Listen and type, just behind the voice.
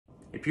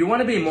If you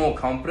want to be more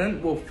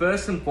confident, well,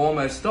 first and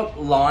foremost, stop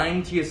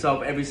lying to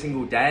yourself every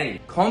single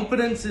day.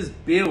 Confidence is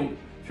built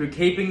through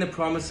keeping the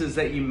promises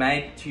that you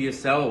make to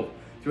yourself,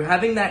 through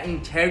having that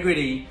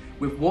integrity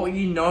with what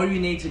you know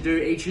you need to do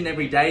each and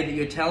every day that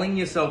you're telling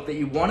yourself that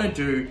you want to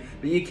do,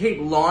 but you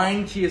keep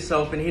lying to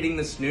yourself and hitting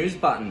the snooze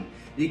button.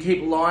 You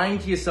keep lying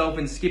to yourself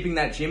and skipping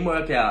that gym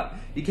workout.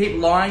 You keep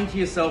lying to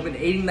yourself and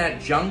eating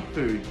that junk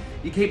food.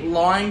 You keep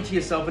lying to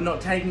yourself and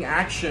not taking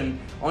action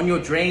on your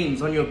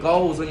dreams, on your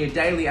goals, on your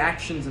daily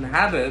actions and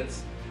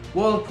habits.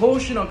 Well, of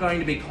course you're not going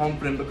to be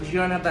confident because you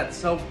don't have that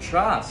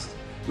self-trust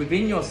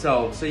within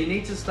yourself. So you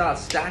need to start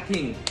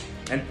stacking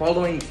and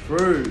following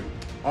through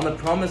on the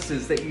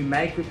promises that you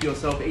make with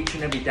yourself each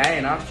and every day,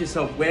 and ask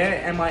yourself,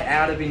 where am I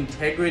out of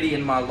integrity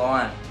in my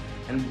life?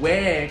 And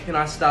where can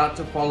I start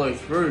to follow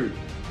through?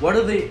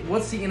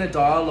 What's the inner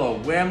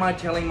dialogue? Where am I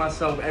telling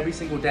myself every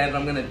single day that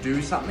I'm going to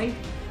do something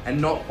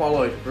and not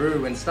follow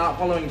through? And start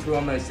following through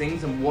on those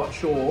things and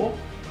watch your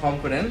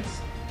confidence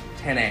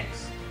 10x.